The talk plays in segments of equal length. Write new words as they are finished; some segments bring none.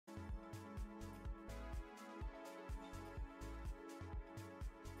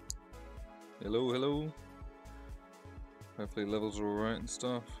Hello, hello. Hopefully levels are alright and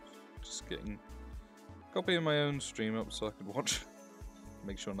stuff. Just getting a copy of my own stream up so I can watch.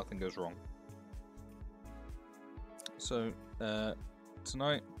 Make sure nothing goes wrong. So,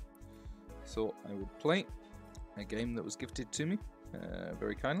 tonight I thought I would play a game that was gifted to me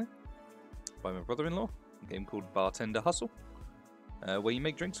very kindly by my brother-in-law. A game called Bartender Hustle, where you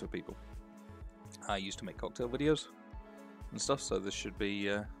make drinks for people. I used to make cocktail videos and stuff, so this should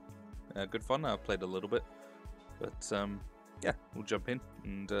be good fun. I've played a little bit, but yeah, we'll jump in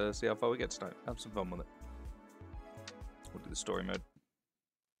and see how far we get tonight. Have some fun with it. We'll do the story mode.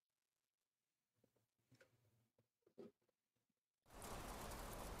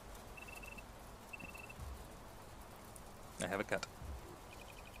 I have a cat.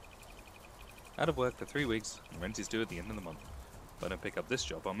 Out of work for 3 weeks, and rent is due at the end of the month. If I don't pick up this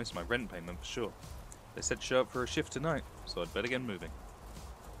job, I'll miss my rent payment for sure. They said show up for a shift tonight, so I'd better get moving.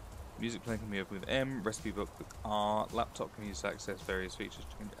 Music playing can be opened with M, recipe book with R, laptop can use to access various features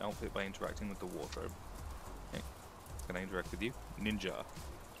to change outfit by interacting with the wardrobe. Okay, can I interact with you? Ninja.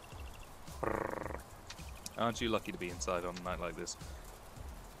 Brrr. Aren't you lucky to be inside on a night like this?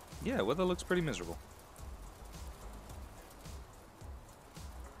 Yeah, weather looks pretty miserable.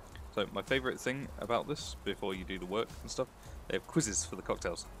 So my favourite thing about this, before you do the work and stuff, they have quizzes for the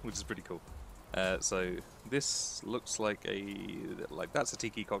cocktails, which is pretty cool. So this looks like that's a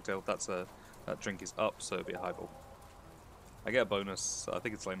tiki cocktail. That drink is up, so it'll be a highball. I get a bonus. I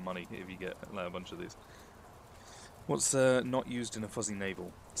think it's like money if you get a bunch of these. What's not used in a fuzzy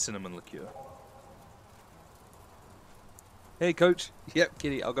navel? Cinnamon liqueur. Hey, coach. Yep,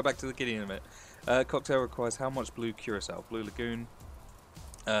 kitty. I'll go back to the kitty in a minute. Cocktail requires how much blue curacao? Blue Lagoon.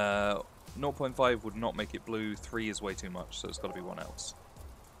 0.5 would not make it blue. 3 is way too much, so it's got to be 1 ounce.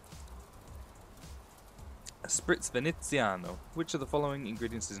 A spritz veneziano. Which of the following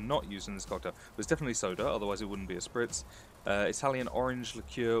ingredients is not used in this cocktail? Well, it's definitely soda, otherwise it wouldn't be a spritz. Italian orange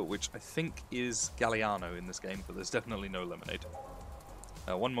liqueur, which I think is Galliano in this game, but there's definitely no lemonade.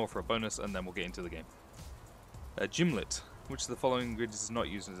 1 more for a bonus, and then we'll get into the game. Gimlet. Which of the following ingredients is not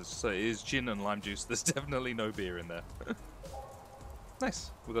used in this? So it is gin and lime juice. There's definitely no beer in there.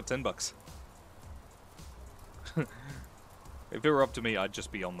 Nice. We got $10. If it were up to me, I'd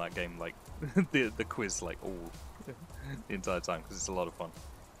just be on that game, like, the quiz, like, all the entire time, because it's a lot of fun.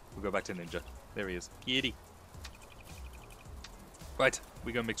 We'll go back to Ninja. There he is. Kitty. Right,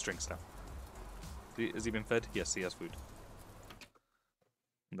 we go mix drinks now. Has he been fed? Yes, he has food.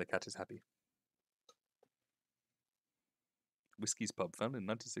 And the cat is happy. Whiskey's Pub. Found in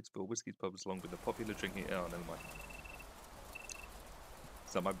 96 Whiskey's Pub has long been a popular drinking... Oh, never mind.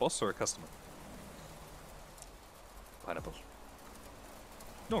 Is that my boss or a customer? Pineapple.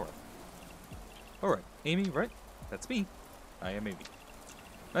 Nora. Alright, Amy, right? That's me. I am Amy.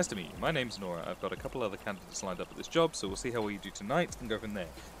 Nice to meet you. My name's Nora. I've got a couple other candidates lined up at this job, so we'll see how well you do tonight and go from there.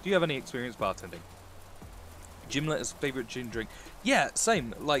 Do you have any experience bartending? Gimlet is favourite gin drink. Yeah,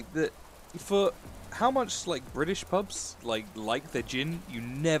 same. Like, for how much, like, British pubs, like their gin, you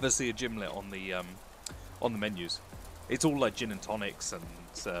never see a gimlet on the menus. It's all like gin and tonics and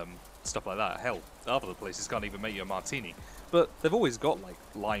stuff like that. Hell, half of the places can't even make you a martini. But they've always got, like,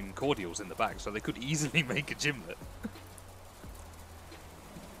 lime cordials in the back, so they could easily make a gimlet.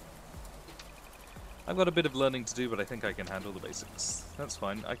 I've got a bit of learning to do, but I think I can handle the basics. That's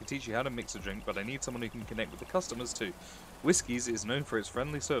fine. I can teach you how to mix a drink, but I need someone who can connect with the customers too. Whiskies is known for its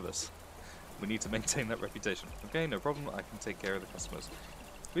friendly service. We need to maintain that reputation. Okay, no problem. I can take care of the customers.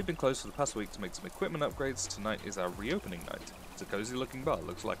 We've been closed for the past week to make some equipment upgrades. Tonight is our reopening night. It's a cozy looking bar.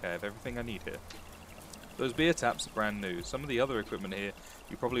 Looks like I have everything I need here. Those beer taps are brand new. Some of the other equipment here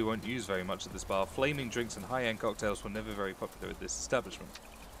you probably won't use very much at this bar. Flaming drinks and high-end cocktails were never very popular at this establishment.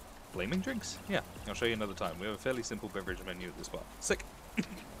 Flaming drinks? Yeah, I'll show you another time. We have a fairly simple beverage menu at this bar. Sick!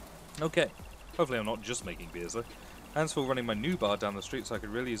 Okay. Hopefully I'm not just making beers though. Hands full running my new bar down the street, so I could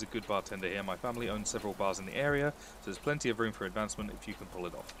really use a good bartender here. My family owns several bars in the area, so there's plenty of room for advancement if you can pull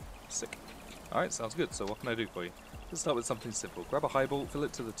it off. Sick. Alright, sounds good. So what can I do for you? Let's start with something simple. Grab a highball, fill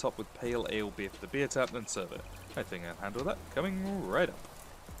it to the top with pale ale beer for the beer tap, then serve it. I think I can handle that. Coming right up.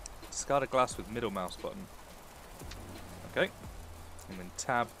 Discard a glass with middle mouse button. Okay. And then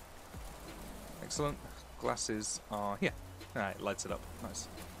tab. Excellent. Glasses are here. Alright, lights it up. Nice.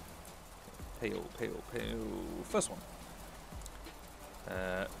 Pale, pale, pale. First one.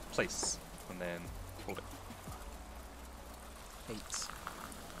 Place. And then hold it. 8.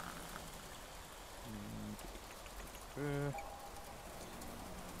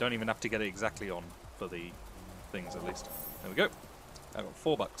 Don't even have to get it exactly on for the things, at least. There we go. I got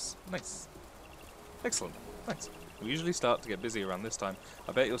 $4. Nice. Excellent. Thanks. We usually start to get busy around this time.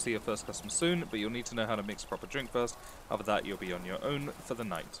 I bet you'll see your first customer soon, but you'll need to know how to mix proper drink first. After that, you'll be on your own for the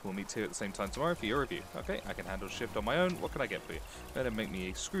night. We'll meet here at the same time tomorrow for your review. Okay, I can handle shift on my own. What can I get for you? Better make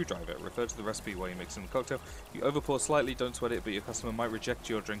me a screwdriver. Refer to the recipe while you mix in the cocktail. You overpour slightly, don't sweat it, but your customer might reject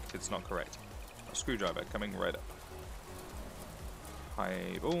your drink if it's not correct. A screwdriver coming right up.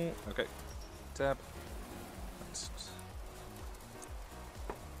 Highball. Okay. Tab. Next.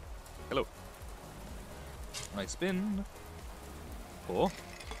 Hello. I spin. Pour.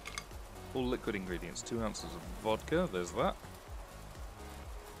 All liquid ingredients. 2 ounces of vodka. There's that.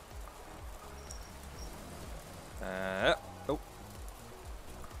 Oh.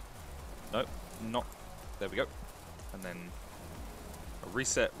 No, not. There we go. And then a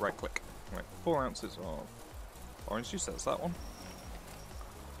reset, right click. Right, 4 ounces of orange juice. That's that one.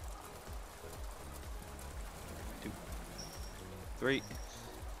 2, 3.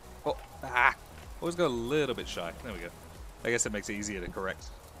 Oh, always go a little bit shy. There we go. I guess it makes it easier to correct.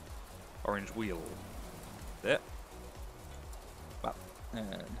 Orange wheel. There. Wow.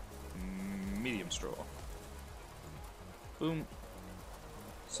 And medium straw. Boom.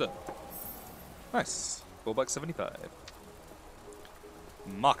 So. Nice. $4.75.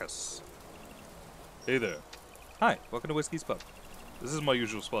 Marcus. Hey there. Hi, welcome to Whiskey's Pub. This is my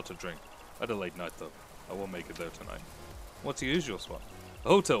usual spot to drink. I had a late night though. I won't make it there tonight. What's your usual spot? A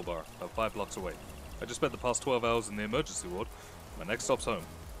hotel bar, about 5 blocks away. I just spent the past 12 hours in the emergency ward. My next stop's home.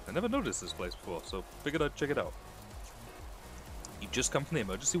 I never noticed this place before, so figured I'd check it out. You just come from the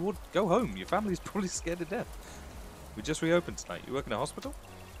emergency ward? Go home. Your family's probably scared to death. We just reopened tonight. You work in a hospital?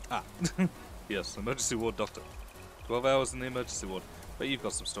 Ah. Yes, emergency ward doctor. 12 hours in the emergency ward. Bet you've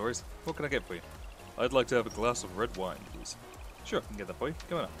got some stories. What can I get for you? I'd like to have a glass of red wine, please. Sure, I can get that for you.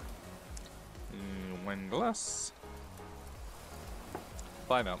 Come on up. Wine glass.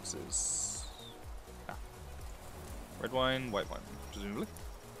 5 ounces. Ah. Red wine, white wine, presumably.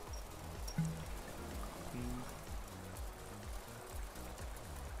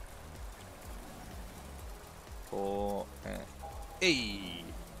 For a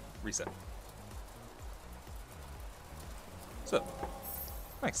reset. So,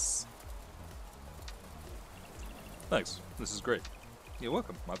 nice. Thanks. This is great. You're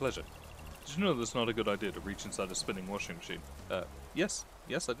welcome. My pleasure. Did you know that's not a good idea to reach inside a spinning washing machine? Yes.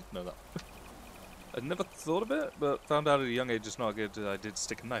 Yes, I did know that. I'd never thought of it, but found out at a young age it's not a good idea to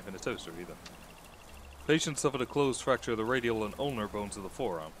stick a knife in a toaster either. Patient suffered a closed fracture of the radial and ulnar bones of the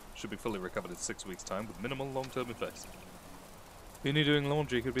forearm. Should be fully recovered in 6 weeks' time with minimal long-term effects. Only doing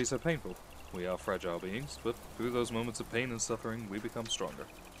laundry could be so painful. We are fragile beings, but through those moments of pain and suffering, we become stronger.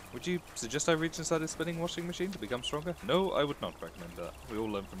 Would you suggest I reach inside a spinning washing machine to become stronger? No, I would not recommend that. We all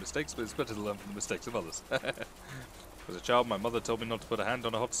learn from mistakes, but it's better to learn from the mistakes of others. As a child, my mother told me not to put a hand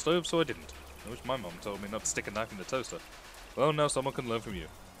on a hot stove, so I didn't. I wish my mom told me not to stick a knife in the toaster. Well, now someone can learn from you.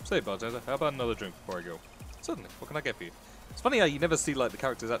 Say, bartender, how about another drink before I go? Certainly. What can I get for you? It's funny how you never see like the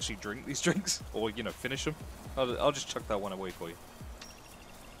characters actually drink these drinks, or, you know, finish them. I'll just chuck that one away for you.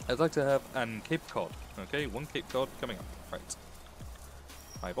 I'd like to have an Cape Cod. Okay, 1 Cape Cod coming up. Right.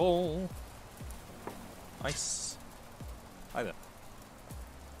 Highball. Ice. Hi there.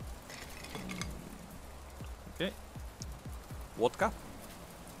 Okay. Vodka.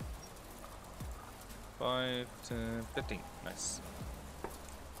 5, 10, 15. Nice.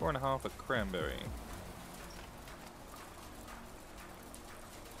 4.5 of cranberry.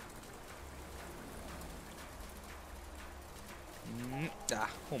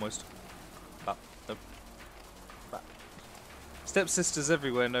 Almost. Nope. Stepsisters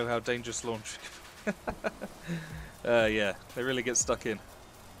everywhere know how dangerous laundry. Yeah, they really get stuck in.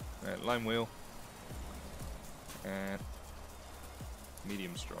 Right, lime wheel. And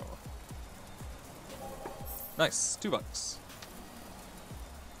medium straw. Nice, $2.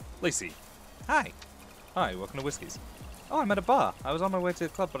 Lacey. Hi. Hi, welcome to Whiskey's. Oh, I'm at a bar. I was on my way to the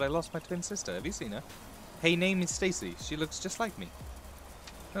club, but I lost my twin sister. Have you seen her? Her name is Stacy. She looks just like me.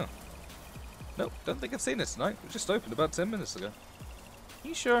 Oh. Nope, don't think I've seen her tonight. It just opened about 10 minutes ago.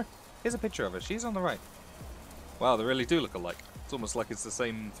 You sure? Here's a picture of her. She's on the right. Wow, they really do look alike. It's almost like it's the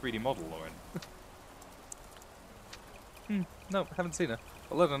same 3D model, Lauren. No, haven't seen her.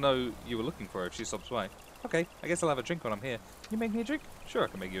 I'll let her know you were looking for her if she stops by. Okay, I guess I'll have a drink when I'm here. Can you make me a drink? Sure, I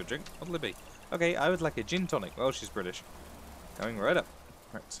can make you a drink. What'll it be? Okay, I would like a gin tonic. Well, she's British. Coming right up.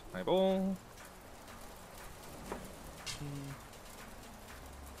 Right, highball.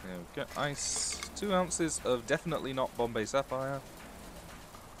 There we go. Ice. 2 ounces of definitely not Bombay Sapphire.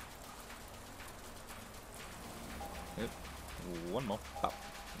 Yep. 1 more. Pop.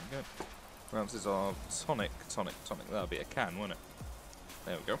 There we go. 4 ounces of tonic. That would be a can, wouldn't it?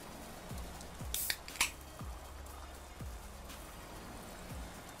 There we go.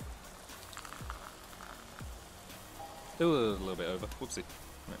 a little bit over. Whoopsie.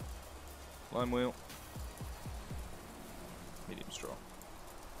 Right. Lime wheel. Medium straw.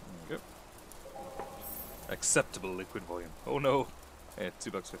 There we go. Acceptable liquid volume. Oh no. Yeah,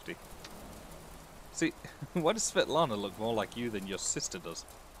 $2.50. See, why does Svetlana look more like you than your sister does?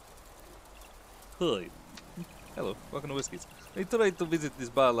 Hi. Hello, welcome to Whiskies. I tried to visit this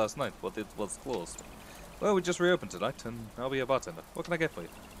bar last night, but it was closed. Well, we just reopened tonight, and I'll be your bartender. What can I get for you?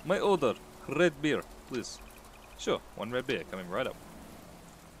 My order, red beer, please. Sure, one red beer, coming right up.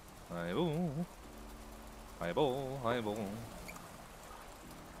 Highball. Highball, highball.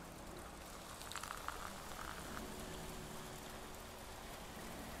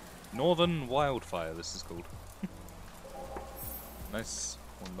 Northern Wildfire, this is called. Nice,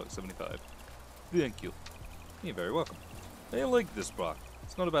 $1.75. Thank you. You're very welcome. I like this bar.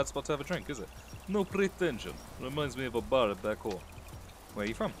 It's not a bad spot to have a drink, is it? No pretension. Reminds me of a bar back home. Where are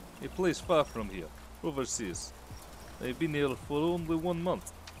you from? A place far from here. Overseas. I've been here for only 1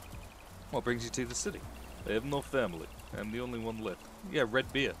 month. What brings you to the city? I have no family. I'm the only one left. Yeah,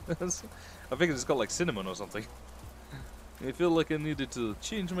 red beer. I figured it's got like cinnamon or something. I feel like I needed to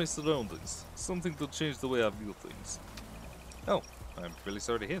change my surroundings. Something to change the way I view things. Oh, I'm really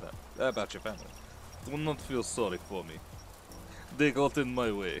sorry to hear that. About your family. Do not feel sorry for me. They got in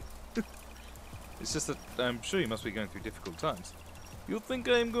my way. It's just that I'm sure you must be going through difficult times. You think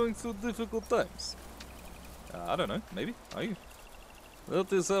I am going through difficult times? I don't know, maybe. Are you?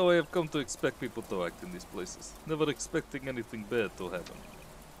 That is how I have come to expect people to act in these places. Never expecting anything bad to happen.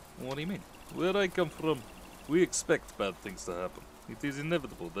 What do you mean? Where I come from, we expect bad things to happen. It is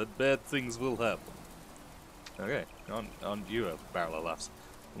inevitable that bad things will happen. Okay, on you a barrel of laughs.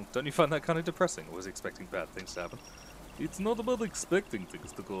 Well, don't you find that kind of depressing, always expecting bad things to happen? It's not about expecting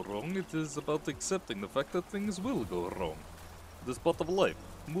things to go wrong, it is about accepting the fact that things will go wrong. This part of life.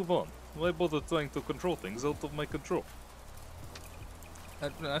 Move on. Why bother trying to control things out of my control?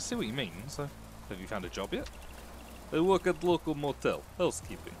 I see what you mean, so have you found a job yet? I work at local motel,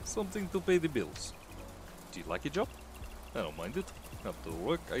 housekeeping, something to pay the bills. Do you like your job? I don't mind it. After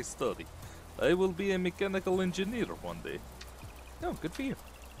work, I study. I will be a mechanical engineer one day. Oh, good for you.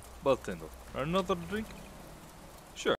 Bartender, another drink?